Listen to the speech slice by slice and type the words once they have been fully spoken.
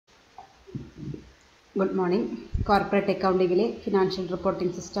Good morning. Corporate അക്കൗണ്ടിങ്ങിലെ financial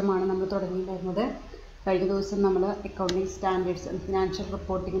reporting സിസ്റ്റമാണ് നമ്മൾ തുടങ്ങിയിട്ടുണ്ടായിരുന്നത്. കഴിഞ്ഞ ദിവസം നമ്മൾ അക്കൗണ്ടിങ് സ്റ്റാൻഡേർഡ്സ് ഫിനാൻഷ്യൽ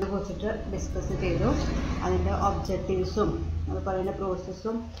റിപ്പോർട്ടിങ്ങിനെ കുറിച്ചിട്ട് ഡിസ്കസ് ചെയ്തു. അതിൻ്റെ ഒബ്ജക്റ്റീവ്സും അതുപോലെ തന്നെ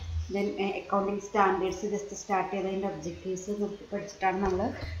പ്രോസസ്സും then accounting standards just start ചെയ്തതിൻ്റെ ഒബ്ജക്റ്റീവ്സ് പഠിച്ചിട്ടാണ് നമ്മൾ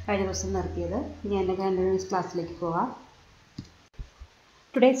കഴിഞ്ഞ ദിവസം നിർത്തിയത്. ഇനി എൻ്റെ കണ്ടിന്യൂസ് ക്ലാസ്സിലേക്ക് പോകാം.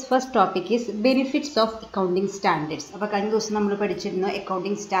 Today's first topic is benefits of accounting standards. അപ്പോൾ കഴിഞ്ഞ ദിവസം നമ്മൾ പഠിച്ചിരുന്നു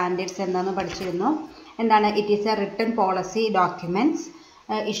അക്കൗണ്ടിങ് സ്റ്റാൻഡേർഡ്സ് എന്താണെന്ന് പഠിച്ചിരുന്നു. എന്താണ്? It is A written policy documents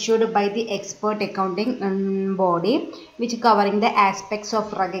issued by the expert accounting body which covering the aspects of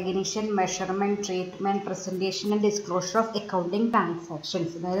recognition, measurement, treatment, presentation and disclosure of accounting transactions.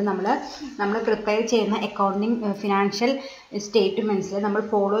 അതായത് നമ്മൾ പ്രിപ്പയർ ചെയ്യുന്ന അക്കൗണ്ടിങ് ഫിനാൻഷ്യൽ സ്റ്റേറ്റ്മെൻറ്റ്സിൽ നമ്മൾ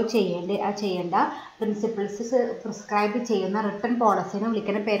follow ചെയ്യേണ്ട principles prescribe ചെയ്യുന്ന written പോളിസിനെ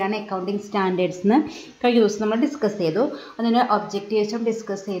വിളിക്കുന്ന പേരാണ് accounting standards എന്ന് കഴിഞ്ഞ ദിവസം നമ്മൾ ഡിസ്കസ് ചെയ്തു. അതിൻ്റെ ഒബ്ജക്റ്റീവ്സും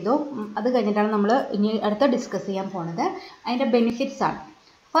ഡിസ്കസ് ചെയ്തു. അത് കഴിഞ്ഞിട്ടാണ് നമ്മൾ ഇനി അടുത്ത ഡിസ്കസ് ചെയ്യാൻ പോണത്. അതിൻ്റെ ബെനിഫിറ്റ്സ് ആണ്.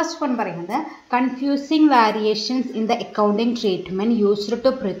 ഫസ്റ്റ് വൺ പറയുന്നത് confusing variations in the accounting treatment used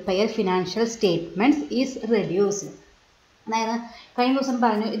to prepare financial statements is reduced. അതായത് കഴിഞ്ഞ ദിവസം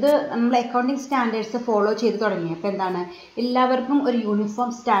പറഞ്ഞു ഇത് നമ്മൾ അക്കൗണ്ടിങ് സ്റ്റാൻഡേർഡ്സ് ഫോളോ ചെയ്ത് തുടങ്ങിയപ്പോൾ എന്താണ്, എല്ലാവർക്കും ഒരു യൂണിഫോം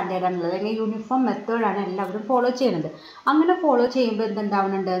സ്റ്റാൻഡേർഡാണുള്ളത്, അല്ലെങ്കിൽ യൂണിഫോം മെത്തേഡാണ് എല്ലാവരും ഫോളോ ചെയ്യുന്നത്. അങ്ങനെ ഫോളോ ചെയ്യുമ്പോൾ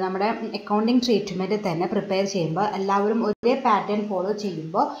എന്തുണ്ടാവുന്നുണ്ട്, നമ്മുടെ അക്കൗണ്ടിങ് ട്രീറ്റ്മെൻറ്റ് തന്നെ പ്രിപ്പയർ ചെയ്യുമ്പോൾ എല്ലാവരും ഒരേ പാറ്റേൺ ഫോളോ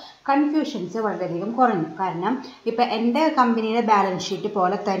ചെയ്യുമ്പോൾ കൺഫ്യൂഷൻസ് വളരെയധികം കുറഞ്ഞു. കാരണം ഇപ്പോൾ എൻ്റെ കമ്പനിയുടെ ബാലൻസ് ഷീറ്റ്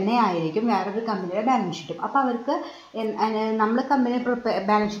പോലെ തന്നെ ആയിരിക്കും വേറൊരു കമ്പനിയുടെ ബാലൻസ് ഷീറ്റും. അപ്പോൾ അവർക്ക് നമ്മൾ കമ്പനി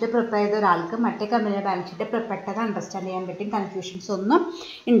ബാലൻസ് ഷീറ്റ് പ്രിപ്പയർ ചെയ്ത ഒരാൾക്ക് മറ്റേ കമ്പനിയുടെ ബാലൻസ് ഷീറ്റ് പെട്ടെന്ന് അണ്ടർസ്റ്റാൻഡ് ചെയ്യാൻ പറ്റും, കൺഫ്യൂഷൻസ് ഒന്നും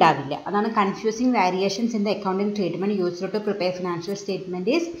ഉണ്ടാവില്ല. അതാണ് confusing variations in the accounting treatment used to prepare financial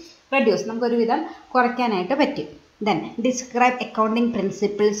statement is reduce. നമുക്കൊരുവിധം കുറയ്ക്കാനായിട്ട് പറ്റും. Then describe accounting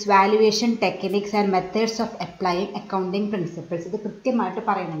principles, valuation techniques and methods of applying accounting principles. ഇത് കൃത്യമായിട്ട്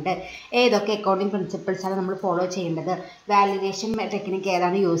പറയുന്നുണ്ട് ഏതൊക്കെ അക്കൗണ്ടിങ് പ്രിൻസിപ്പിൾസ് ആണ് നമ്മൾ ഫോളോ ചെയ്യേണ്ടത്, വാല്യുവേഷൻ ടെക്നിക്ക്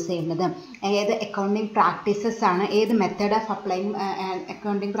ഏതാണ് യൂസ് ചെയ്യുന്നത്, ഏത് അക്കൗണ്ടിങ് പ്രാക്ടീസസ് ആണ്, ഏത് method of applying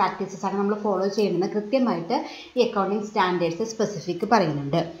accounting practices ആണ് നമ്മൾ ഫോളോ ചെയ്യുന്നത് കൃത്യമായിട്ട് ഈ അക്കൗണ്ടിങ് സ്റ്റാൻഡേർഡ്സ് സ്പെസിഫിക്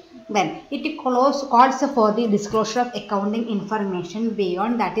പറയുന്നുണ്ട്. Then it calls for the disclosure of accounting information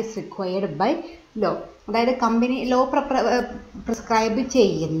beyond that is required by law. അതായത് കമ്പനി ലോ പ്രിസ്ക്രൈബ്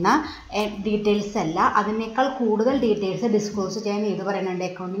ചെയ്യുന്ന ഡീറ്റെയിൽസ് അല്ല, അതിനേക്കാൾ കൂടുതൽ ഡീറ്റെയിൽസ് ഡിസ്ക്ലോസ് ചെയ്യാൻ ഇത് പറയുന്നുണ്ട്,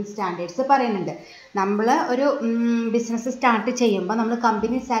 അക്കൗണ്ടിങ് സ്റ്റാൻഡേർഡ്സ് പറയുന്നുണ്ട്. നമ്മൾ ഒരു ബിസിനസ് സ്റ്റാർട്ട് ചെയ്യുമ്പോൾ നമ്മൾ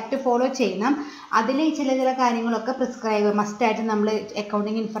കമ്പനീസ് ആക്ട് ഫോളോ ചെയ്യണം. അതിൽ ചില കാര്യങ്ങളൊക്കെ പ്രിസ്ക്രൈബ് മസ്റ്റായിട്ട് നമ്മൾ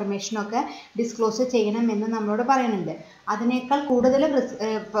അക്കൗണ്ടിങ് ഇൻഫർമേഷനൊക്കെ ഡിസ്ക്ലോസ് ചെയ്യണം എന്ന് നമ്മളോട് പറയുന്നുണ്ട്. അതിനേക്കാൾ കൂടുതൽ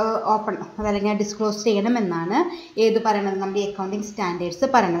ഓപ്പൺ അതല്ലെങ്കിൽ ഡിസ്ക്ലോസ് ചെയ്യണമെന്നാണ് ഏത് പറയണത്, നമ്മുടെ അക്കൗണ്ടിങ് സ്റ്റാൻഡേർഡ്സ്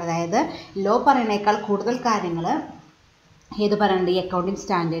പറയുന്നത്. അതായത് ലോ പറയുന്നേക്കാൾ കൂടുതൽ കാര്യങ്ങൾ ഏത് പറയുന്നുണ്ട്, ഈ അക്കൗണ്ടിങ്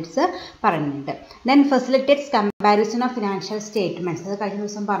സ്റ്റാൻഡേർഡ്സ് പറയുന്നുണ്ട്. Then facilitates comparison of financial statements. അത് കഴിഞ്ഞ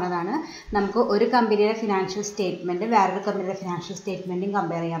ദിവസം പറഞ്ഞതാണ്. നമുക്ക് ഒരു കമ്പനിയുടെ ഫിനാൻഷ്യൽ സ്റ്റേറ്റ്മെൻറ്റ് വേറൊരു കമ്പനിയുടെ ഫിനാൻഷ്യൽ സ്റ്റേറ്റ്മെൻറ്റും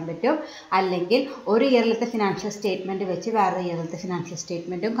കമ്പയർ ചെയ്യാൻ പറ്റും, അല്ലെങ്കിൽ ഒരു ഇയറിലത്തെ ഫിനാൻഷ്യൽ സ്റ്റേറ്റ്മെൻറ്റ് വെച്ച് വേറൊരു ഇയറിലത്തെ ഫിനാൻഷ്യൽ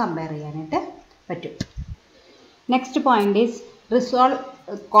സ്റ്റേറ്റ്മെൻറ്റും കമ്പയർ ചെയ്യാനായിട്ട് പറ്റും. Next point is resolve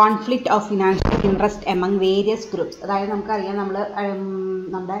conflict of financial interest among various groups. അതായത് നമുക്കറിയാം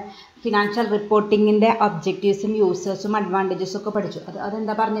നമ്മുടെ ഫിനാൻഷ്യൽ റിപ്പോർട്ടിങ്ങിൻ്റെ ഒബ്ജക്റ്റീവ്സും യൂസേഴ്സും അഡ്വാൻറ്റേജസും ഒക്കെ പഠിച്ചു.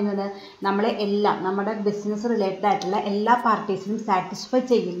 അതെന്താ പറഞ്ഞിരുന്നത്, നമ്മുടെ ബിസിനസ് റിലേറ്റഡ് ആയിട്ടുള്ള എല്ലാ പാർട്ടീസിനും സാറ്റിസ്ഫൈ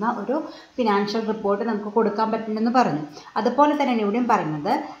ചെയ്യുന്ന ഒരു ഫിനാൻഷ്യൽ റിപ്പോർട്ട് നമുക്ക് കൊടുക്കാൻ പറ്റുമെന്ന് പറഞ്ഞു. അതുപോലെ തന്നെയാണ് ഇവിടെയും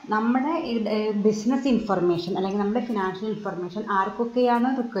പറയുന്നത്, നമ്മുടെ ബിസിനസ് ഇൻഫർമേഷൻ അല്ലെങ്കിൽ നമ്മുടെ ഫിനാൻഷ്യൽ ഇൻഫർമേഷൻ ആർക്കൊക്കെയാണ്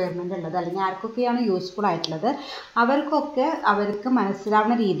റിക്വയർമെൻ്റ് ഉള്ളത് അല്ലെങ്കിൽ ആർക്കൊക്കെയാണ് യൂസ്ഫുൾ ആയിട്ടുള്ളത് അവർക്ക്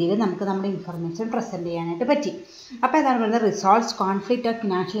മനസ്സിലാവുന്ന രീതിയിൽ നമുക്ക് നമ്മുടെ ഇൻഫർമേഷൻ പ്രസൻറ്റ് ചെയ്യാനായിട്ട് പറ്റി. അപ്പോൾ എന്താണ് പറയുന്നത്, റിസോൾവ്സ് conflict of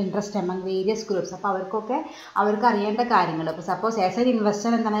financial interest among various groups. അപ്പോൾ അവർക്ക് അറിയേണ്ട കാര്യങ്ങൾ, ഇപ്പോൾ സപ്പോസ് ആസ് എൻ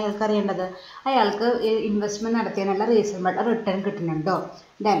ഇൻവെസ്റ്റർ എന്താണ് അയാൾക്ക് അറിയേണ്ടത്, അയാൾക്ക് ഇൻവെസ്റ്റ്മെൻറ്റ് നടത്തിയതിനുള്ള റീസണബിൾ റിട്ടേൺ കിട്ടുന്നുണ്ടോ.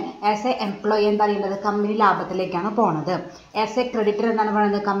 ദെൻ ആസ് എ എംപ്ലോയി എന്താ അറിയേണ്ടത്, കമ്പനി ലാഭത്തിലേക്കാണ് പോണത്. ആസ് എ ക്രെഡിറ്റർ എന്താണ്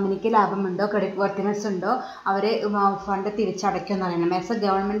പറയുന്നത്, കമ്പനിക്ക് ലാഭമുണ്ടോ, ക്രെഡിറ്റ് വർത്തിനെസ് ഉണ്ടോ, അവർ ഫണ്ട് തിരിച്ചടയ്ക്കുമെന്ന് അറിയണം. ആസ് എ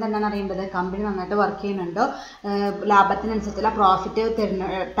ഗവൺമെൻറ് എന്താണ് അറിയേണ്ടത്, കമ്പനി നന്നായിട്ട് വർക്ക് ചെയ്യുന്നുണ്ടോ, ലാഭത്തിനനുസരിച്ചുള്ള പ്രോഫിറ്റ്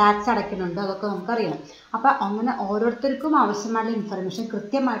ടാക്സ് അടയ്ക്കുന്നുണ്ടോ, അതൊക്കെ നമുക്കറിയണം. അപ്പോൾ അങ്ങനെ ഓരോരുത്തർക്കും ആവശ്യമായുള്ള ഇൻഫർമേഷൻ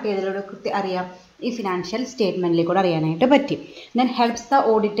കൃത്യമായിട്ട് ഇതിലൂടെ അറിയാം, ഈ ഫിനാൻഷ്യൽ സ്റ്റേറ്റ്മെൻറ്റിൽ കൂടെ അറിയാനായിട്ട് പറ്റി. Then helps the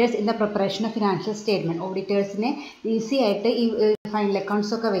auditors in the preparation of financial statement. ഓഡിറ്റേഴ്സിനെ easy ആയിട്ട് ഈ ഫൈനൽ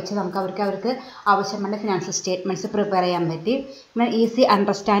അക്കൗണ്ട്സ് ഒക്കെ വെച്ച് അവർക്ക് ആവശ്യമായ ഫിനാൻഷ്യൽ സ്റ്റേറ്റ്മെൻറ്റ്സ് പ്രിപ്പയർ ചെയ്യാൻ പറ്റി. Easy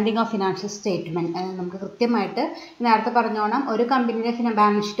understanding of financial statement. നമുക്ക് കൃത്യമായിട്ട് നേരത്തെ പറഞ്ഞോണം, ഒരു കമ്പനിയുടെ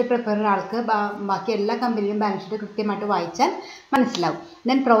ബാലൻസ് ഷീറ്റ് പ്രിപ്പയർ ചെയ്യുന്ന ആൾക്ക് ബാക്കി എല്ലാ കമ്പനിയും ബാലൻസ് ഷീറ്റ് കൃത്യമായിട്ട് വായിച്ചാൽ മനസ്സിലാവും.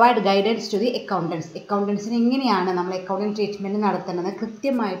 Then provide guidance to the അക്കൗണ്ടൻസിന് എങ്ങനെയാണ് നമ്മൾ അക്കൗണ്ടിങ് ട്രീറ്റ്മെൻറ്റ് നടത്തേണ്ടത്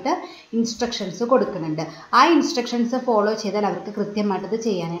കൃത്യമായിട്ട് ഇൻസ്ട്രക്ഷൻസ് കൊടുക്കുന്നുണ്ട്. ആ ഇൻസ്ട്രക്ഷൻസ് ഫോളോ ചെയ്താൽ അവർക്ക് കൃത്യമായിട്ട് ഇത്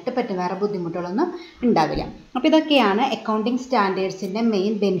ചെയ്യാനായിട്ട് പറ്റും. വേറെ ബുദ്ധിമുട്ടുകളൊന്നും ഉണ്ടാവില്ല. അപ്പോൾ ഇതൊക്കെയാണ് അക്കൗണ്ടിങ് സ്റ്റാൻഡേർഡ്സിൻ്റെ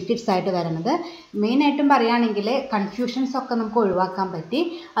മെയിൻ ബെനിഫിറ്റ്സ് ആയിട്ട് വരുന്നത്. മെയിനായിട്ടും പറയുകയാണെങ്കിൽ കൺഫ്യൂഷൻസ് ഒക്കെ നമുക്ക് ഒഴിവാക്കാൻ പറ്റി.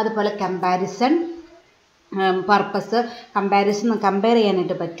 അതുപോലെ കമ്പാരിസൺ പർപ്പസ് കമ്പയർ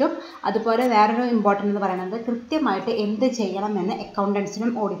ചെയ്യാനായിട്ട് പറ്റും. അതുപോലെ വേറൊരു ഇമ്പോർട്ടൻ്റ് എന്ന് പറയുന്നത് കൃത്യമായിട്ട് എന്ത് ചെയ്യണമെന്ന്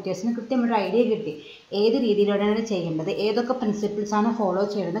അക്കൗണ്ടൻസിനും ഓഡിറ്റേഴ്സിനും കൃത്യമായിട്ട് ഐഡിയ കിട്ടി. ഏത് രീതിയിലൂടെയാണ് ചെയ്യേണ്ടത്, ഏതൊക്കെ പ്രിൻസിപ്പിൾസാണ് ഫോളോ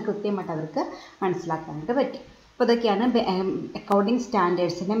ചെയ്യേണ്ടത് കൃത്യമായിട്ട് അവർക്ക് മനസ്സിലാക്കാനായിട്ട് പറ്റും. അപ്പോൾ ഇതൊക്കെയാണ് അക്കൗണ്ടിങ്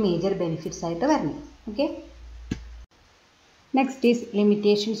സ്റ്റാൻഡേർഡ്സിൻ്റെ മേജർ ബെനിഫിറ്റ്സ് ആയിട്ട് വരുന്നത്. Okay, next is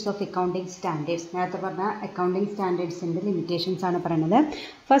limitations of accounting standards. നേരത്തെ പറഞ്ഞ അക്കൗണ്ടിങ് സ്റ്റാൻഡേർഡ്സിൻ്റെ ലിമിറ്റേഷൻസ് ആണ് പറയുന്നത്.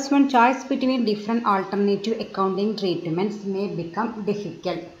 First one, choice between different alternative accounting treatments may become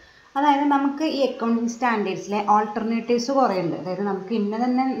difficult. അതായത് നമുക്ക് ഈ അക്കൗണ്ടിങ് സ്റ്റാൻഡേർഡ്സിലെ ഓൾട്ടർനേറ്റീവ്സ് കുറേ ഉണ്ട്. അതായത് നമുക്ക് ഇന്ന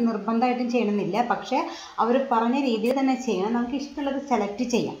തന്നെ നിർബന്ധമായിട്ടും ചെയ്യണമെന്നില്ല, പക്ഷേ അവർ പറഞ്ഞ രീതിയിൽ തന്നെ ചെയ്യണം. നമുക്ക് ഇഷ്ടമുള്ളത് സെലക്ട്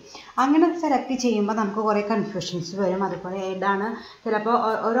ചെയ്യാം. അങ്ങനെ സെലക്ട് ചെയ്യുമ്പോൾ നമുക്ക് കുറേ കൺഫ്യൂഷൻസ് വരും. അതുപോലെ ഏതാണ് ചിലപ്പോൾ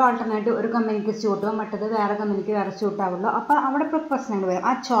ഓരോ ആൾട്ടർനേറ്റീവ് ഒരു കമ്പനിക്ക് സ്യൂട്ടാവും, മറ്റത് വേറെ കമ്പനിക്ക് വേറെ സ്യൂട്ടാവുള്ളൂ. അപ്പോൾ അവിടെ ഇപ്പോൾ പ്രശ്നങ്ങൾ വരും.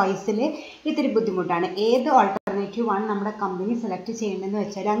 ആ ചോയ്സിൽ ഇത്തിരി ബുദ്ധിമുട്ടാണ്. ഏത് ഓൾട്ടർനേറ്റീവ് ആണ് നമ്മുടെ കമ്പനി സെലക്ട് ചെയ്യേണ്ടതെന്ന്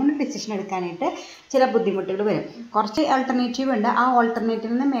വെച്ചാൽ അങ്ങനെ ഡിസിഷൻ എടുക്കാനായിട്ട് ചില ബുദ്ധിമുട്ടുകൾ വരും. കുറച്ച് ഓൾട്ടർനേറ്റീവ് ഉണ്ട്. ആ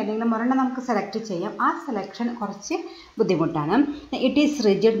ഓൾട്ടർനേറ്റീവിൽ നിന്ന് ഏതെങ്കിലും ഒരെണ്ണം നമുക്ക് സെലക്ട് ചെയ്യാം. ആ സെലക്ഷൻ കുറച്ച് ബുദ്ധിമുട്ടാണ്. It is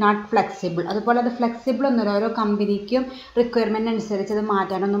rigid not flexible. അതുപോലെ അത് ഫ്ലെക്സിബിൾ ഒന്നുമില്ല. ഓരോ കമ്പനിക്കും റിക്വയർമെൻറ്റ് അനുസരിച്ച് അത്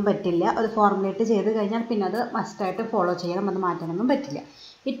മാറ്റാനൊന്നും പറ്റില്ല. അത് ഫോർമുലേറ്റ് ചെയ്ത് കഴിഞ്ഞാൽ പിന്നെ അത് മസ്റ്റായിട്ട് ഫോളോ ചെയ്യണം. അത് മാറ്റാനൊന്നും പറ്റില്ല.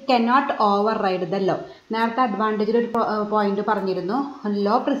 It cannot over ride the law. നേരത്തെ അഡ്വാൻറ്റേജിൽ ഒരു പോയിന്റ് പറഞ്ഞിരുന്നു.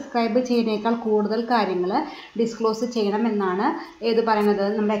 ലോ പ്രിസ്ക്രൈബ് ചെയ്യുന്നതിനേക്കാൾ കൂടുതൽ കാര്യങ്ങൾ ഡിസ്ക്ലോസ് ചെയ്യണം എന്നാണ് ഏത് പറയുന്നത്,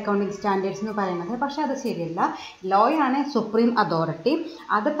 നമ്മുടെ അക്കൗണ്ടിങ് സ്റ്റാൻഡേർഡ്സ് എന്ന് പറയുന്നത്. പക്ഷേ അത് ശരിയല്ല. ലോയാണ് സുപ്രീം അതോറിറ്റി.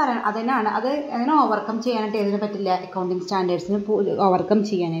 അതിനെ ഓവർകം ചെയ്യാനായിട്ട് ഏതിന് പറ്റില്ല, അക്കൗണ്ടിങ് സ്റ്റാൻഡേർഡ്സിന് ഓവർകം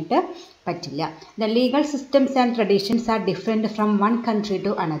ചെയ്യാനായിട്ട് പറ്റില്ല. The legal systems and traditions are different from one country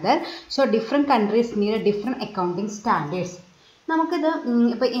to another. So different countries need different accounting standards. നമുക്കിത്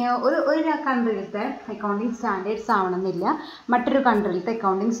ഇപ്പോൾ ഒരു കൺട്രിയിലത്തെ അക്കൗണ്ടിങ് സ്റ്റാൻഡേർഡ്സ് ആവണമെന്നില്ല മറ്റൊരു കൺട്രിയിലത്തെ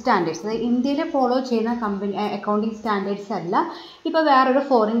അക്കൗണ്ടിങ് സ്റ്റാൻഡേർഡ്സ്. അതായത് ഇന്ത്യയിൽ ഫോളോ ചെയ്യുന്ന അക്കൗണ്ടിങ് സ്റ്റാൻഡേർഡ്സ് അല്ല ഇപ്പോൾ വേറൊരു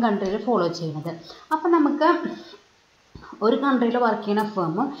ഫോറിൻ കൺട്രിയിൽ ഫോളോ ചെയ്യുന്നത്. അപ്പോൾ നമുക്ക് ഒരു കൺട്രിയിൽ വർക്ക് ചെയ്യുന്ന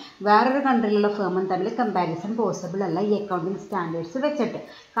ഫേമും വേറൊരു കൺട്രിയിലുള്ള ഫേമും തമ്മിൽ കമ്പാരിസൺ പോസിബിൾ അല്ല ഈ അക്കൗണ്ടിങ് സ്റ്റാൻഡേർഡ്സ് വെച്ചിട്ട്.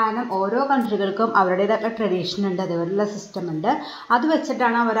 കാരണം ഓരോ കൺട്രികൾക്കും അവരുടേതായിട്ടുള്ള ട്രഡീഷൻ ഉണ്ട്, അതുപോലുള്ള സിസ്റ്റം ഉണ്ട്. അത്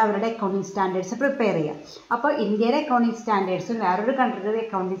വെച്ചിട്ടാണ് അവർ അവരുടെ അക്കൗണ്ടിങ് സ്റ്റാൻഡേർഡ്സ് പ്രിപ്പയർ ചെയ്യുക. അപ്പോൾ ഇന്ത്യയിലെ അക്കൗണ്ടിങ് സ്റ്റാൻഡേർഡ്സും വേറൊരു കൺട്രിയുടെ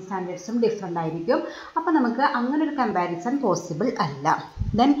അക്കൗണ്ടിങ് സ്റ്റാൻഡേർഡ്സും ഡിഫറെൻ്റ് ആയിരിക്കും. അപ്പോൾ നമുക്ക് അങ്ങനെ ഒരു കമ്പാരിസൺ പോസിബിൾ അല്ല.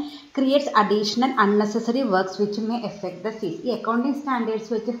 Then creates additional unnecessary works which may effect the fees. ഈ അക്കൗണ്ടിങ്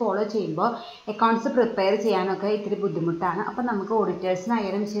സ്റ്റാൻഡേർഡ്സ് വെച്ച് ഫോളോ ചെയ്യുമ്പോൾ അക്കൗണ്ട്സ് പ്രിപ്പയർ ചെയ്യാനൊക്കെ ഇത്തിരി ബുദ്ധിമുട്ടാണ്. അപ്പോൾ നമുക്ക്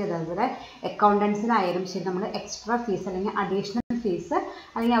ഓഡിറ്റേഴ്സിനായാലും ശരി, അതുപോലെ അക്കൗണ്ടൻസിനായാലും ശരി, നമ്മൾ എക്സ്ട്രാ ഫീസ് അല്ലെങ്കിൽ അഡീഷണൽ ഫീസ്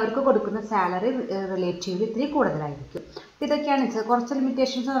അല്ലെങ്കിൽ അവർക്ക് കൊടുക്കുന്ന സാലറി റിലേറ്റീവ്ലി ഇത്തിരി കൂടുതലായിരിക്കും. ഇതൊക്കെയാണ് കുറച്ച്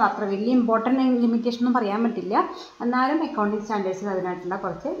ലിമിറ്റേഷൻസ്. അത്ര വലിയ ഇമ്പോർട്ടൻ്റ് ലിമിറ്റേഷൻ ഒന്നും പറയാൻ പറ്റില്ല. എന്നാലും അക്കൗണ്ടിങ് സ്റ്റാൻഡേർഡ്സിൽ അതിനായിട്ടുള്ള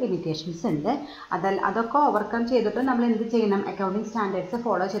കുറച്ച് ലിമിറ്റേഷൻസ് ഉണ്ട്. അതൊക്കെ ഓവർകം ചെയ്തിട്ട് നമ്മൾ എന്ത് ചെയ്യണം, അക്കൗണ്ടിങ് സ്റ്റാൻഡേർഡ്സ്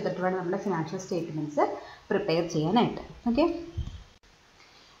ഫോളോ ചെയ്തിട്ട് വേണം നമ്മുടെ ഫിനാൻഷ്യൽ സ്റ്റേറ്റ്മെൻറ്റ്സ് പ്രിപ്പയർ ചെയ്യാനായിട്ട്. Okay,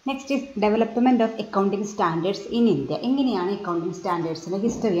 next is development of accounting standards in India. എങ്ങനെയാണ് അക്കൗണ്ടിങ് സ്റ്റാൻഡേർഡ്സിൻ്റെ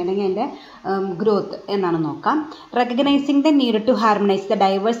ഹിസ്റ്ററി അല്ലെങ്കിൽ അതിൻ്റെ ഗ്രോത്ത് എന്നാണ് നോക്കാം. Recognising the need to harmonise the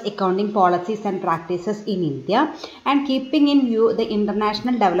diverse accounting policies and practices in India and keeping in view the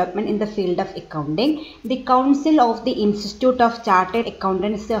international development in the field of accounting, the council of the institute of chartered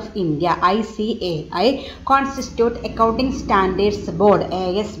accountants of India ICAI constitute accounting standards board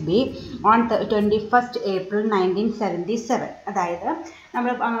ASB on 21st April 1977. അതായത്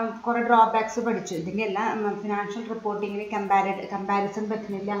നമ്മൾ കുറേ drawbacks പഠിച്ചു. ഇതിൻ്റെ എല്ലാം financial റിപ്പോർട്ടിങ്ങിന് comparison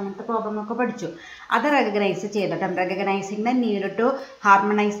പറ്റുന്നില്ല, അങ്ങനത്തെ പ്രോബ്ലമൊക്കെ പഠിച്ചു. അത് റെക്കഗ്നൈസ് ചെയ്തിട്ട് recognising the need to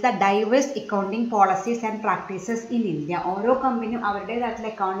harmonise the diverse accounting policies and practices in India. ഓരോ കമ്പനിയും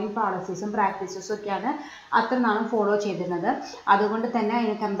അവരുടേതായിട്ടുള്ള അക്കൗണ്ടിങ് പോളിസീസും പ്രാക്ടീസസും ഒക്കെയാണ് അത്ര നാളും ഫോളോ ചെയ്തിരുന്നത്. അതുകൊണ്ട് തന്നെ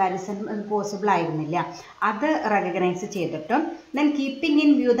അതിന് കമ്പാരിസൺ പോസിബിൾ ആയിരുന്നില്ല. അത് റെക്കഗ്നൈസ് ചെയ്തിട്ടും then keeping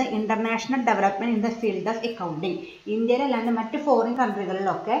in view the international development in the field of accounting. ഇന്ത്യയിലല്ലാണ്ട് മറ്റ് ഫോറിൻ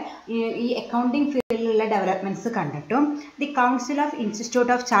കൺട്രികളിലൊക്കെ ഈ അക്കൗണ്ടിങ് ഫീൽഡിലുള്ള ഡെവലപ്മെൻറ്റ്സ് കണ്ടിട്ടും the council of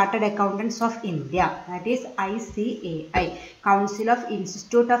institute of chartered accountants of India, that is ICAI, council of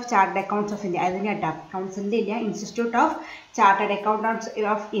institute of chartered accounts of India. അതിന് കേട്ടോ കൗൺസിലിൻ്റെ ഇല്ല, institute of chartered accountants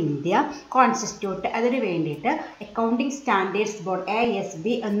of India constitute. അതിന് വേണ്ടിയിട്ട് accounting standards board ASB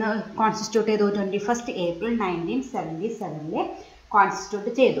എന്ന് constitute ചെയ്തു 21st April 1977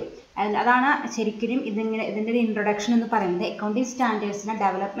 constitute ചെയ്തു. അതാണ് ശരിക്കും ഇതിൻ്റെ ഒരു ഇൻട്രൊഡക്ഷൻ എന്ന് പറയുന്നത്. അക്കൗണ്ടിങ് സ്റ്റാൻഡേർഡ്സിൻ്റെ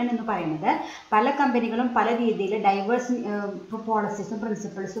ഡെവലപ്മെൻറ്റ് എന്ന് പറയുന്നത് പല കമ്പനികളും പല രീതിയിൽ ഡൈവേഴ്സ് പോളിസീസും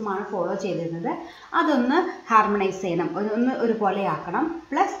പ്രിൻസിപ്പിൾസുമാണ് ഫോളോ ചെയ്തിരുന്നത്. അതൊന്ന് ഹാർമണൈസ് ചെയ്യണം, ഒന്ന് ഒരുപോലെയാക്കണം.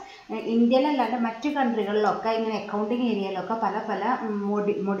 പ്ലസ് ഇന്ത്യയിലല്ലാണ്ട് മറ്റു കൺട്രികളിലൊക്കെ ഇങ്ങനെ അക്കൗണ്ടിങ് ഏരിയയിലൊക്കെ പല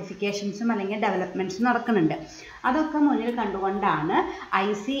മോഡിഫിക്കേഷൻസും അല്ലെങ്കിൽ ഡെവലപ്മെൻറ്റ്സും നടക്കുന്നുണ്ട്. അതൊക്കെ മുന്നിൽ കണ്ടുകൊണ്ടാണ്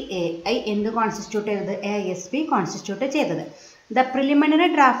ICAI എന്ത് കോൺസ്റ്റിറ്റ്യൂട്ട് ചെയ്തത്, AISB കോൺസ്റ്റിറ്റ്യൂട്ട് ചെയ്തത്. The preliminary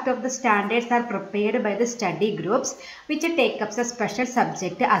draft of the standards are prepared by the study groups which take up a special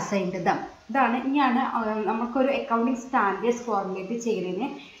subject assigned to them. ഇതാണ് ഇനിയാണ് നമുക്കൊരു അക്കൗണ്ടിങ് സ്റ്റാൻഡേർഡ്സ് ഫോർമുലേറ്റ് ചെയ്യുന്നതിന്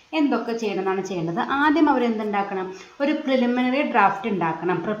എന്തൊക്കെ ചെയ്യണമെന്നാണ് ചെയ്യേണ്ടത്. ആദ്യം അവരെന്തുണ്ടാക്കണം, ഒരു പ്രിലിമിനറി ഡ്രാഫ്റ്റ്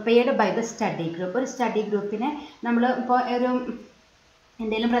ഉണ്ടാക്കണം, prepared by the study group. ഒരു സ്റ്റഡി ഗ്രൂപ്പിനെ നമ്മൾ ഇപ്പോൾ ഒരു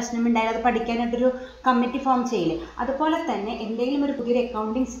എന്തെങ്കിലും പ്രശ്നമുണ്ടായാൽ അത് പഠിക്കാനായിട്ടൊരു കമ്മിറ്റി ഫോം ചെയ്യില്ലേ, അതുപോലെ തന്നെ എന്തെങ്കിലും ഒരു പുതിയൊരു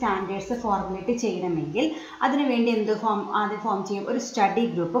അക്കൗണ്ടിങ് സ്റ്റാൻഡേർഡ്സ് ഫോർമുലേറ്റ് ചെയ്യണമെങ്കിൽ അതിനുവേണ്ടി ആദ്യം ഫോം ചെയ്യും, ഒരു സ്റ്റഡി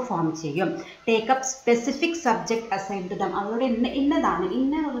ഗ്രൂപ്പ് ഫോം ചെയ്യും. Take up specific subject assign to them. അവരോട് ഇന്നതാണ്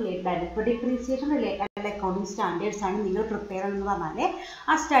റിലേറ്റഡ് ആയിട്ട് ഇപ്പോൾ ഡിപ്രീസിയേഷൻ റിലേറ്റഡ് അക്കൗണ്ടിങ് സ്റ്റാൻഡേർഡ്സ് ആണ് നിങ്ങൾ പ്രിപ്പയർ എന്ന് പറഞ്ഞാൽ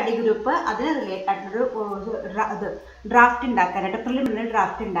ആ സ്റ്റഡി ഗ്രൂപ്പ് അതിന് റിലേറ്റഡ് ആയിട്ടൊരു ഡ്രാഫ്റ്റ് ഉണ്ടാക്കാനായിട്ട്, പ്രിലിമിനറി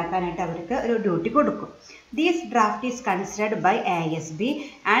ഡ്രാഫ്റ്റ് ഉണ്ടാക്കാനായിട്ട് അവർക്ക് ഒരു ഡ്യൂട്ടി കൊടുക്കും. This draft is considered by AISB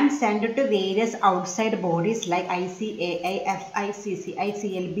and sent to various outside bodies like ICAI, FICCI,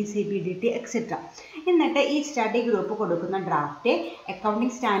 CLB, CBDT, etc. എന്നിട്ട് ഈ സ്റ്റഡി ഗ്രൂപ്പ് കൊടുക്കുന്ന draft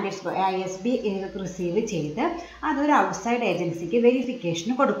accounting standards ISB receive ചെയ്ത് അതൊരു ഔട്ട്സൈഡ് ഏജൻസിക്ക്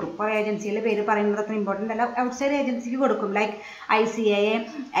വെരിഫിക്കേഷന് കൊടുക്കും. കുറേ ഏജൻസികളുടെ പേര് പറയുന്നത് അത്ര ഇമ്പോർട്ടൻ്റ് അല്ല, ഔട്ട്സൈഡ് ഏജൻസിക്ക് കൊടുക്കും. Like ICAI,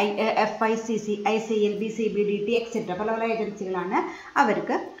 FICCI, CLB, CBDT, etc. പല ഏജൻസികളാണ്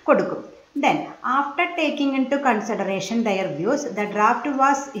അവർക്ക് കൊടുക്കും. Then, after taking into consideration their views, the draft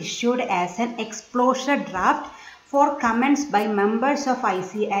was issued as an exposure draft for comments by members of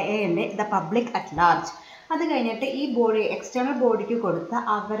ICAI and the public at large. അത് കഴിഞ്ഞിട്ട് ഈ body external ബോഡിക്ക് കൊടുത്ത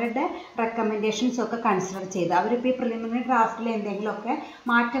അവരുടെ recommendations ഒക്കെ കൺസിഡർ ചെയ്ത് അവരിപ്പോൾ ഈ പ്രിലിമിനറി ഡ്രാഫ്റ്റിൽ എന്തെങ്കിലുമൊക്കെ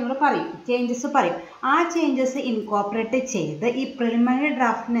മാറ്റങ്ങൾ പറയും, ചേഞ്ചസ് പറയും. ആ ചേഞ്ചസ് ഇൻകോപ്പറേറ്റ് ചെയ്ത് ഈ പ്രിലിമിനറി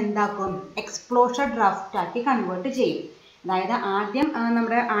ഡ്രാഫ്റ്റിന് എന്താക്കും, എക്സ്പ്ലോഷർ ഡ്രാഫ്റ്റാക്കി കൺവേർട്ട് ചെയ്യും. അതായത് ആദ്യം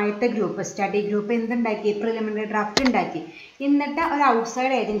നമ്മുടെ ആദ്യത്തെ group study group എന്തുണ്ടാക്കി, preliminary draft ഉണ്ടാക്കി, എന്നിട്ട് ഒരു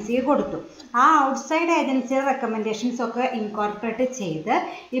ഔട്ട്സൈഡ് ഏജൻസിക്ക് കൊടുത്തു. ആ ഔട്ട്സൈഡ് ഏജൻസിയുടെ റെക്കമെൻഡേഷൻസ് ഒക്കെ ഇൻകോർപ്പറേറ്റ് ചെയ്ത്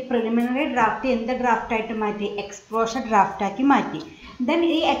ഈ പ്രിലിമിനറി ഡ്രാഫ്റ്റ് എന്ത് ഡ്രാഫ്റ്റായിട്ട് മാറ്റി, എക്സ്പ്ലോഷർ ഡ്രാഫ്റ്റാക്കി മാറ്റി. ദെൻ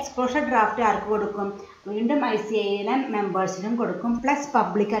ഈ എക്സ്പ്ലോഷർ ഡ്രാഫ്റ്റ് ആർക്ക് കൊടുക്കും, വീണ്ടും ICAI മെമ്പേഴ്സിനും കൊടുക്കും, പ്ലസ്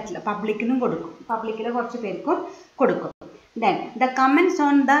പബ്ലിക്കിനും കൊടുക്കും, പബ്ലിക്കിലെ കുറച്ച് പേർക്കും കൊടുക്കും. Then the comments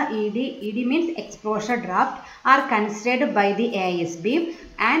on the ED means exposure draft are considered by the AISB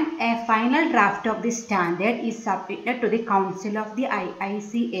and a final draft of the standard is submitted to the Council of the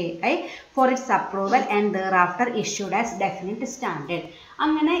ICAI for its approval and thereafter issued as definite standard.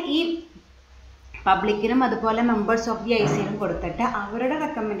 അങ്ങനെ ഈ പബ്ലിക്കിനും അതുപോലെ members of the ICAI കൊടുത്തിട്ട് അവരുടെ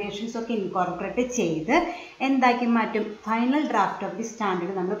recommendations ഒക്കെ incorporate ചെയ്ത് എന്താക്കി മാറ്റും, final draft of the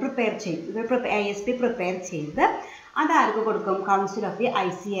standard നമ്മൾ പ്രിപ്പയർ ചെയ്യും. ഇത് ISB പ്രിപ്പയർ ചെയ്ത് അതാർക്ക് കൊടുക്കും, കൗൺസിൽ ഓഫ് ദി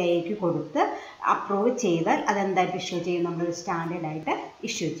ICAIക്ക് കൊടുത്ത് അപ്രൂവ് ചെയ്താൽ അതെന്തായിട്ട് ഇഷ്യൂ ചെയ്യും, നമ്മളൊരു സ്റ്റാൻഡേർഡായിട്ട്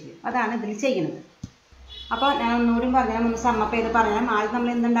ഇഷ്യൂ ചെയ്യും. അതാണ് ഇതിൽ ചെയ്യുന്നത്. അപ്പോൾ ഞാൻ ഒന്നുകൂടി പറഞ്ഞാൽ ഒന്ന് സമ്മപ്പ് ചെയ്ത് പറഞ്ഞാൽ ആദ്യം നമ്മൾ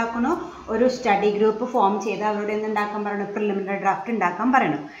എന്തുണ്ടാക്കണം, ഒരു സ്റ്റഡി ഗ്രൂപ്പ് ഫോം ചെയ്ത് അവരോട് എന്തുണ്ടാക്കാൻ പറയണം, പ്രിലിമിനറി ഡ്രാഫ്റ്റ് ഉണ്ടാക്കാൻ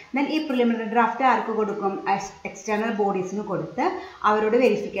പറയണം. ദെൻ ഈ പ്രിലിമിനറി ഡ്രാഫ്റ്റ് ആർക്ക് കൊടുക്കും, എക്സ്റ്റേണൽ ബോഡീസിന് കൊടുത്ത് അവരോട്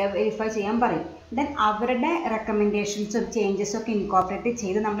വെരിഫൈ ചെയ്യാൻ പറയും. ദെൻ അവരുടെ റെക്കമെൻഡേഷൻസും ചേഞ്ചസും ഒക്കെ ഇൻകോർപ്പറേറ്റ്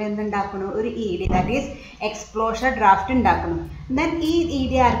ചെയ്ത് നമ്മൾ എന്തുണ്ടാക്കണം, ഒരു ED that is exposure draft ഉണ്ടാക്കണം. ദെൻ ഈ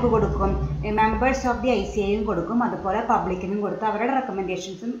ED ആർക്ക് കൊടുക്കും, മെമ്പേഴ്സ് ഓഫ് ദി ICAIയും കൊടുക്കും, അതുപോലെ പബ്ലിക്കിനും കൊടുത്ത് അവരുടെ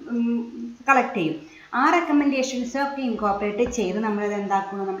റെക്കമെൻഡേഷൻസും കളക്ട് ചെയ്യും. ആ റെക്കമെൻഡേഷൻസ് ഒക്കെ ഇൻകോർപ്പറേറ്റ് ചെയ്ത് നമ്മളിത്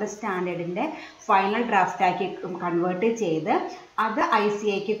എന്താക്കുന്നു, നമ്മുടെ സ്റ്റാൻഡേർഡിൻ്റെ ഫൈനൽ ഡ്രാഫ്റ്റാക്കി കൺവേർട്ട് ചെയ്ത് അത്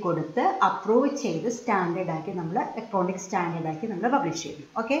ICAIക്ക് കൊടുത്ത് അപ്രൂവ് ചെയ്ത് സ്റ്റാൻഡേർഡാക്കി നമ്മൾ അക്കൗണ്ടിങ് സ്റ്റാൻഡേർഡാക്കി നമ്മൾ പബ്ലിഷ് ചെയ്യുന്നു.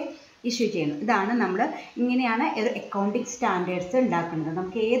 ഓക്കെ, ഇഷ്യൂ ചെയ്യുന്നു. ഇതാണ് ഇങ്ങനെയാണ് ഒരു അക്കൗണ്ടിങ് സ്റ്റാൻഡേർഡ്സ് ഉണ്ടാക്കുന്നത്.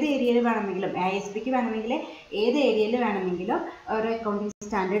 നമുക്ക് ഏത് ഏരിയയിൽ വേണമെങ്കിലും, ISBക്ക് വേണമെങ്കിൽ ഏത് ഏരിയയിൽ വേണമെങ്കിലും ഒരു അക്കൗണ്ടിങ്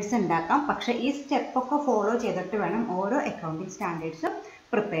സ്റ്റാൻഡേർഡ്സ് ഉണ്ടാക്കാം. പക്ഷേ ഈ സ്റ്റെപ്പൊക്കെ ഫോളോ ചെയ്തിട്ട് വേണം ഓരോ അക്കൗണ്ടിങ് സ്റ്റാൻഡേർഡ്സും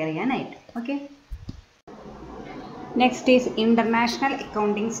പ്രിപ്പയർ ചെയ്യാനായിട്ട്. Okay, next is International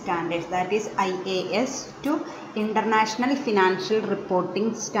Accounting Standards, that is IAS to International Financial Reporting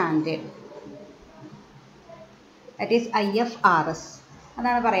Standard, that is IFRS.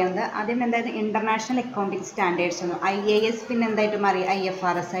 അതാണ് പറയുന്നത്. ആദ്യം എന്തായിരുന്നു, ഇന്റർനാഷണൽ അക്കൗണ്ടിങ് സ്റ്റാൻഡേർഡ്സ് എന്ന്, IAS പിന്നെ എന്തായിട്ട് മാറി,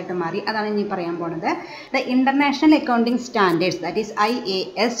 IFRS ആയിട്ട് മാറി. അതാണ് ഇനി പറയാൻ പോകുന്നത്. The international accounting standards, that is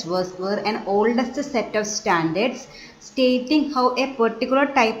IAS, were an oldest set of standards stating how a particular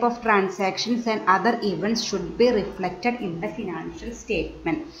type of transactions and other events should be reflected in the financial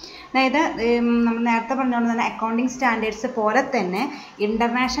statement. അതായത് നമ്മൾ നേരത്തെ പറഞ്ഞുകൊണ്ട് തന്നെ അക്കൗണ്ടിങ് സ്റ്റാൻഡേർഡ്സ് പോലെ തന്നെ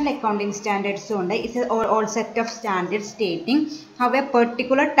international accounting സ്റ്റാൻഡേർഡ്സും ഉണ്ട്. It's all set of standard stating how A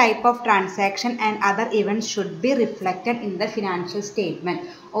particular type of transaction and other events should be reflected in the financial statement.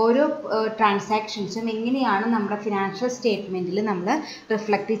 ഓരോ ട്രാൻസാക്ഷൻസും എങ്ങനെയാണ് നമ്മുടെ ഫിനാൻഷ്യൽ സ്റ്റേറ്റ്മെൻറ്റിൽ നമ്മൾ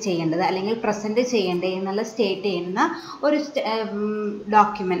റിഫ്ലക്റ്റ് ചെയ്യേണ്ടത് അല്ലെങ്കിൽ പ്രസൻറ്റ് ചെയ്യേണ്ടത് എന്നുള്ള സ്റ്റേറ്റ് ചെയ്യുന്ന ഒരു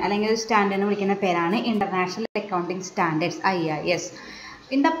ഡോക്യുമെൻറ്റ് അല്ലെങ്കിൽ ഒരു സ്റ്റാൻഡേർഡിന് വിളിക്കുന്ന പേരാണ് international accounting standards IAS.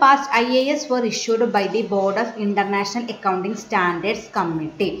 In the past, IAS were issued by the Board of International Accounting Standards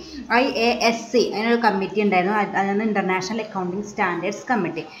Committee. IASC അതിനൊരു കമ്മിറ്റി ഉണ്ടായിരുന്നു, അതാണ് International Accounting Standards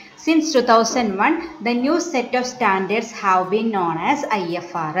Committee. Since 2001, the new set of standards have been known as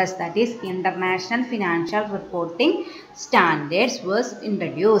IFRS, that is International Financial Reporting Standards, was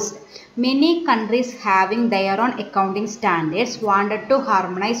introduced. Many countries having their own accounting standards wanted to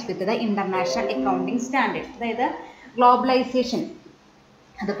harmonize with the International Accounting Standards. അതായത് globalisation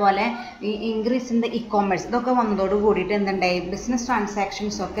അതുപോലെ ഈ increase in the e-commerce ഇതൊക്കെ വന്നതോട് കൂടിയിട്ട് എന്തുണ്ടായി, business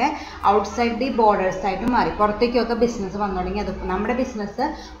transactions ഒക്കെ outside the borders ആയിട്ട് മാറി. പുറത്തേക്കൊക്കെ ബിസിനസ് വന്നു തുടങ്ങി. അത് നമ്മുടെ ബിസിനസ്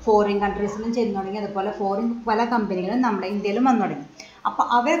ഫോറിൻ കൺട്രീസിലും ചെന്നു തുടങ്ങി. അതുപോലെ ഫോറിൻ പല കമ്പനികളും നമ്മുടെ ഇന്ത്യയിലും വന്നു തുടങ്ങി. അപ്പോൾ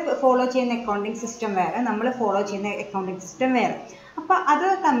അവർ ഫോളോ ചെയ്യുന്ന അക്കൗണ്ടിങ് സിസ്റ്റം വേറെ, നമ്മൾ ഫോളോ ചെയ്യുന്ന അക്കൗണ്ടിങ് സിസ്റ്റം വേറെ. അപ്പോൾ അത്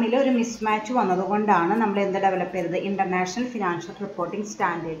തമ്മിൽ ഒരു മിസ്മാച്ച് വന്നതുകൊണ്ടാണ് നമ്മൾ എന്ത് ഡെവലപ്പ് ചെയ്തത്, international financial reporting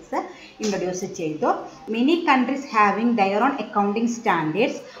standards introduce ചെയ്തു. Many countries having there on accounting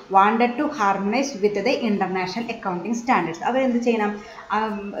standards wanted to harmonise with the international accounting standards. അവർ എന്ത് ചെയ്യണം,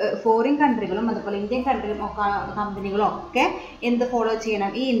 ഫോറിൻ കൺട്രികളും അതുപോലെ ഇന്ത്യൻ കമ്പനികളും ഒക്കെ എന്ത് ഫോളോ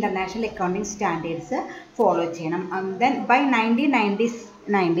ചെയ്യണം, ഈ ഇൻ്റർനാഷണൽ അക്കൗണ്ടിംഗ് സ്റ്റാൻഡേർഡ്സ് ഫോളോ ചെയ്യണം. Then bye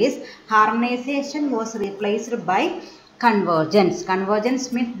 1990s harmonization was replaced by convergence. Convergence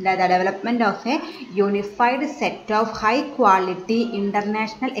means the development of a unified set of high quality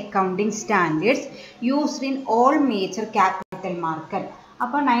international accounting standards used in all major capital market.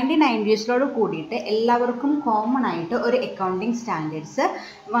 അപ്പോൾ 1990s കൂടിയിട്ട് എല്ലാവർക്കും common ആയിട്ട് ഒരു accounting standards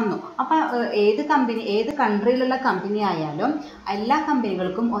വന്നു. അപ്പോൾ ഏത് കൺട്രിയിലുള്ള company ആയാലും എല്ലാ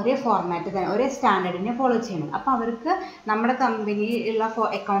കമ്പനികൾക്കും ഒരേ ഫോർമാറ്റ് തന്നെ ഒരേ സ്റ്റാൻഡേർഡിനെ ഫോളോ ചെയ്യണം. അപ്പോൾ അവർക്ക് നമ്മുടെ കമ്പനിയിലുള്ള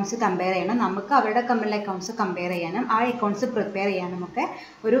അക്കൗണ്ട്സ് കമ്പയർ ചെയ്യണം, നമുക്ക് അവരുടെ കമ്പനിയിലെ അക്കൗണ്ട്സ് കമ്പയർ ചെയ്യാനും ആ അക്കൗണ്ട്സ് പ്രിപ്പയർ ചെയ്യാനും ഒക്കെ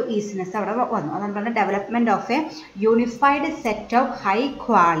ഒരു ഈസിനെസ് അവിടെ വന്നു. അതുകൊണ്ടാണ് development of A unified set of high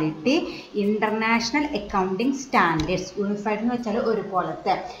quality international accounting standards. Unified എന്ന് വെച്ചാൽ ഒരുപോലെ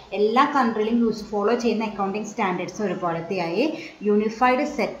എല്ലാ കൺട്രിയിലും ഫോളോ ചെയ്യുന്ന accounting standards ഒരുപോലത്തെയായി. Unified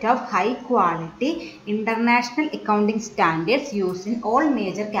set of high quality international accounting standards use in all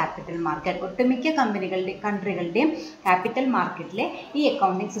major capital market. ഒട്ടുമിക്ക കൺട്രികളുടെയും ക്യാപിറ്റൽ മാർക്കറ്റിലെ ഈ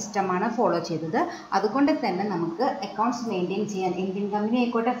അക്കൗണ്ടിങ് സിസ്റ്റമാണ് follow ചെയ്തത്. അതുകൊണ്ട് തന്നെ നമുക്ക് അക്കൗണ്ട്സ് മെയിൻറ്റെയിൻ ചെയ്യാൻ ഇന്ത്യൻ കമ്പനി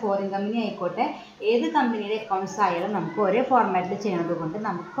ആയിക്കോട്ടെ ഫോറിൻ കമ്പനി ആയിക്കോട്ടെ ഏത് കമ്പനിയുടെ അക്കൗണ്ട്സ് ആയാലും നമുക്ക് ഒരേ ഫോർമാറ്റിൽ ചെയ്യുന്നത് കൊണ്ട്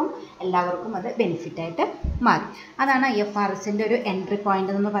നമുക്കും എല്ലാവർക്കും അത് ബെനിഫിറ്റായിട്ട് മാറി. അതാണ് IFRSൻ്റെ ഒരു എൻട്രി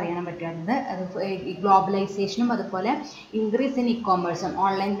പോയിന്റ് എന്ന് പറയാൻ പറ്റുന്നത്. അത് ഗ്ലോബലൈസേഷനും അതുപോലെ increase in ഇ-കോമേഴ്സും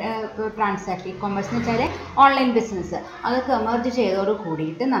online transaction. E-commerce എന്ന് വെച്ചാൽ ഓൺലൈൻ ബിസിനസ് അതൊക്കെ എമർജ് ചെയ്തോട്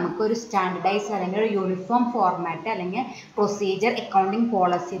കൂടിയിട്ട് നമുക്കൊരു സ്റ്റാൻഡർഡൈസ് അല്ലെങ്കിൽ ഒരു യൂണിഫോം ഫോർമാറ്റ് അല്ലെങ്കിൽ പ്രൊസീജിയർ അക്കൗണ്ടിങ്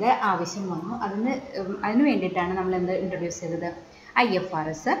പോളിസിയുടെ ആവശ്യം വന്നു. അതിന് വേണ്ടിയിട്ടാണ് നമ്മൾ എന്ത് ഇൻട്രൊഡ്യൂസ് ചെയ്തത്,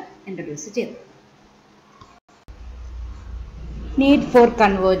 IFRS ഇൻട്രൊഡ്യൂസ് ചെയ്തത്. Need for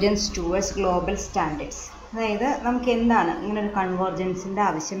convergence towards global standards. അതായത് നമുക്ക് എന്താണ് ഇങ്ങനെ ഒരു കൺവേർജൻസിൻ്റെ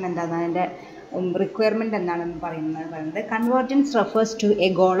ആവശ്യം എന്താണ്, അതിൻ്റെ requirement എന്താണെന്ന് പറയുന്നത്. Convergence refers to A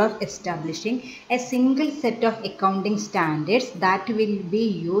goal of establishing A single set of accounting standards that will be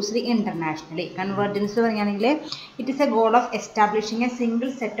used internationally. Convergence പറയുകയാണെങ്കിൽ it is A goal of establishing A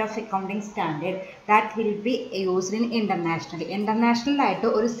single set of accounting standard that will be used in internationally. ഇന്റർനാഷണലായിട്ട്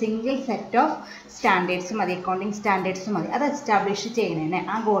ഒരു single set of standards മതി, accounting standards മതി. അത് establish ചെയ്യുന്നതിന്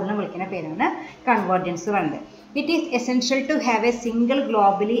ആ ഗോളിനെ വിളിക്കുന്ന പേരാണ് convergence പറയുന്നത്. It is essential to have a single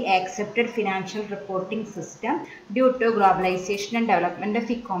globally accepted financial reporting system due to globalization and development of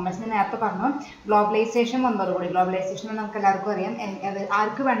e-commerce. നേരത്തെ പറഞ്ഞു ഗ്ലോബലൈസേഷൻ വന്നതോടുകൂടി, ഗ്ലോബലൈസേഷൻ നമുക്ക് എല്ലാവർക്കും അറിയാം,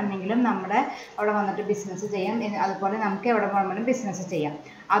 ആർക്ക് വേണമെങ്കിലും നമ്മുടെ അവിടെ വന്നിട്ട് ബിസിനസ് ചെയ്യാം, അതുപോലെ നമുക്ക് എവിടെ വേണമെങ്കിലും ബിസിനസ് ചെയ്യാം.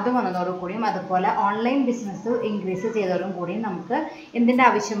 അത് വന്നതോടുകൂടിയും അതുപോലെ ഓൺലൈൻ ബിസിനസ് ഇൻക്രീസ് ചെയ്തതോടും കൂടിയും നമുക്ക് എന്തിൻ്റെ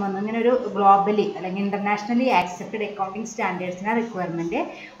ആവശ്യം വന്നു, ഇങ്ങനെ ഒരു ഗ്ലോബലി അല്ലെങ്കിൽ ഇന്റർനാഷണലി ആക്സെപ്റ്റഡ് അക്കൗണ്ടിംഗ് സ്റ്റാൻഡേർഡ്സിന് റിക്വയർമെൻറ്റ്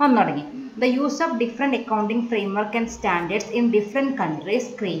വന്നു തുടങ്ങി. The use of different accounting framework and standards in different countries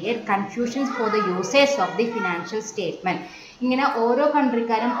create confusions for the users of the financial statement. ഇങ്ങനെ ഓരോ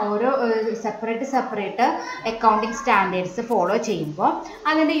കൺട്രിക്കാരും ഓരോ സെപ്പറേറ്റ് അക്കൗണ്ടിങ് സ്റ്റാൻഡേർഡ്സ് ഫോളോ ചെയ്യുമ്പോൾ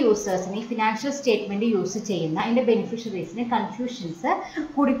അതിൻ്റെ യൂസേഴ്സിന് ഈ ഫിനാൻഷ്യൽ സ്റ്റേറ്റ്മെൻറ്റ് യൂസ് ചെയ്യുന്ന അതിൻ്റെ ബെനിഫിഷ്യറീസിന് കൺഫ്യൂഷൻസ്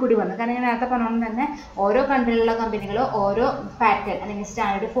കൂടി വന്നു. കാരണം ഞാൻ നേരത്തെ പറഞ്ഞുകൊണ്ട് തന്നെ ഓരോ കൺട്രിയിലുള്ള കമ്പനികൾ ഓരോ പാറ്റേൺ അല്ലെങ്കിൽ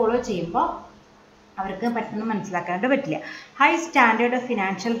സ്റ്റാൻഡേർഡ് ഫോളോ ചെയ്യുമ്പോൾ അവർക്ക് പെട്ടെന്ന് മനസ്സിലാക്കാനായിട്ട് പറ്റില്ല. High standard of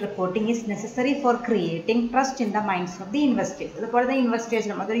financial reporting is necessary four creating trust in the minds of the investors. അതുപോലെ തന്നെ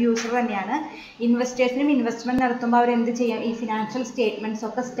ഇൻവെസ്റ്റേഴ്സിനും, അതൊരു യൂസർ തന്നെയാണ്, ഇൻവെസ്റ്റേഴ്സിനും ഇൻവെസ്റ്റ്മെൻറ്റ് നടത്തുമ്പോൾ അവർ എന്ത് ചെയ്യും, ഈ ഫിനാൻഷ്യൽ സ്റ്റേറ്റ്മെൻറ്റ്സ്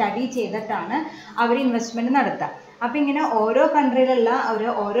ഒക്കെ സ്റ്റഡി ചെയ്തിട്ടാണ് അവർ ഇൻവെസ്റ്റ്മെൻറ്റ് നടത്തുക. അപ്പോൾ ഇങ്ങനെ ഓരോ കൺട്രിയിലുള്ള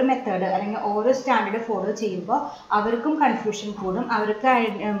ഓരോ മെത്തേഡ് അല്ലെങ്കിൽ ഓരോ സ്റ്റാൻഡേർഡ് ഫോളോ ചെയ്യുമ്പോൾ അവർക്കും കൺഫ്യൂഷൻ കൂടും, അവർക്ക്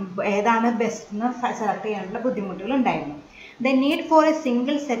ഏതാണ് ബെസ്റ്റ് എന്ന് സെലക്ട് ചെയ്യാനുള്ള ബുദ്ധിമുട്ടുകൾ ഉണ്ടായിരുന്നു. The need for a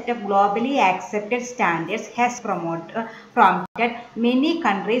single set of globally accepted standards has prompted many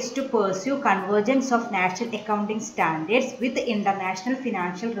countries to pursue convergence of national accounting standards with international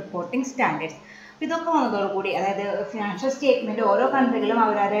financial reporting standards. ഇതൊക്കെ വന്നതോടുകൂടി, അതായത് ഫിനാൻഷ്യൽ സ്റ്റേറ്റ്മെൻറ്റ് ഓരോ കൺട്രികളും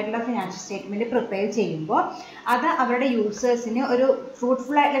അവരവരായിട്ടുള്ള ഫിനാൻഷ്യൽ സ്റ്റേറ്റ്മെൻറ്റ് പ്രിപ്പയർ ചെയ്യുമ്പോൾ അത് അവരുടെ യൂസേഴ്സിന് ഒരു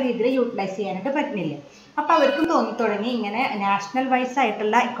fruitful ആയിട്ടുള്ള രീതിയിൽ യൂട്ടിലൈസ് ചെയ്യാനായിട്ട് പറ്റുന്നില്ല. അപ്പോൾ അവർക്കും തോന്നിത്തുടങ്ങി ഇങ്ങനെ നാഷണൽ വൈസ്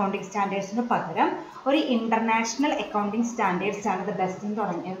ആയിട്ടുള്ള അക്കൗണ്ടിങ് സ്റ്റാൻഡേർഡ്സിന് പകരം ഒരു ഇൻ്റർനാഷണൽ അക്കൗണ്ടിങ് സ്റ്റാൻഡേർഡ്സ് ആണ് ഇത് ബെസ്റ്റ്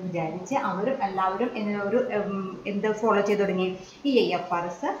എന്ന് വിചാരിച്ച് അവരും എല്ലാവരും എന്ത് ഫോളോ ചെയ്ത് തുടങ്ങി, ഈ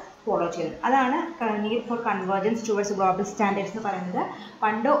IFRS ഫോളോ ചെയ്തു. അതാണ് need for convergence towards global standards എന്ന് പറയുന്നത്.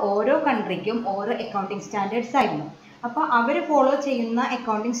 പണ്ട് ഓരോ കൺട്രിക്കും ഓരോ അക്കൗണ്ടിങ് സ്റ്റാൻഡേർഡ്സ് ആയിരുന്നു. അപ്പോൾ അവർ ഫോളോ ചെയ്യുന്ന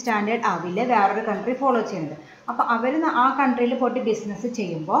അക്കൗണ്ടിങ് സ്റ്റാൻഡേർഡ് ആവില്ല വേറൊരു കൺട്രി ഫോളോ ചെയ്യുന്നത്. അപ്പോൾ അവർ ആ കൺട്രിയിൽ പോയിട്ട് ബിസിനസ്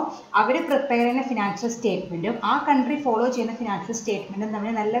ചെയ്യുമ്പോൾ അവർ പ്രിപ്പയർ ചെയ്യുന്ന ഫിനാൻഷ്യൽ സ്റ്റേറ്റ്മെൻറ്റും ആ കൺട്രി ഫോളോ ചെയ്യുന്ന ഫിനാൻഷ്യൽ സ്റ്റേറ്റ്മെൻറ്റും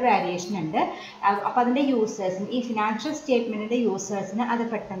തമ്മിൽ നല്ല വേരിയേഷൻ ഉണ്ട്. അപ്പോൾ അതിൻ്റെ യൂസേഴ്സിന്, ഈ ഫിനാൻഷ്യൽ സ്റ്റേറ്റ്മെൻറ്റിൻ്റെ യൂസേഴ്സിന് അത്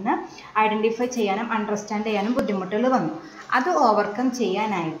പെട്ടെന്ന് ഐഡൻറ്റിഫൈ ചെയ്യാനും അണ്ടർസ്റ്റാൻഡ് ചെയ്യാനും ബുദ്ധിമുട്ടുകൾ വന്നു. അത് ഓവർകം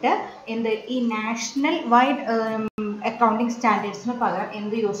ചെയ്യാനായിട്ട് ഈ നാഷണൽ വൈഡ് അക്കൗണ്ടിങ് സ്റ്റാൻഡേർഡ്സിന് പകരം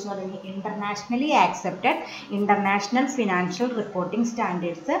എന്ത് യൂസ് തുടങ്ങി, internationally accepted international financial reporting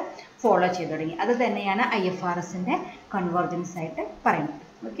standards follow ചെയ്തു തുടങ്ങി. അത് തന്നെയാണ് IFRSൻ്റെ കൺവേർജൻസ് ആയിട്ട് പറയുന്നത്.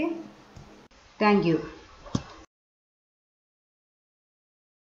 Okay, thank you.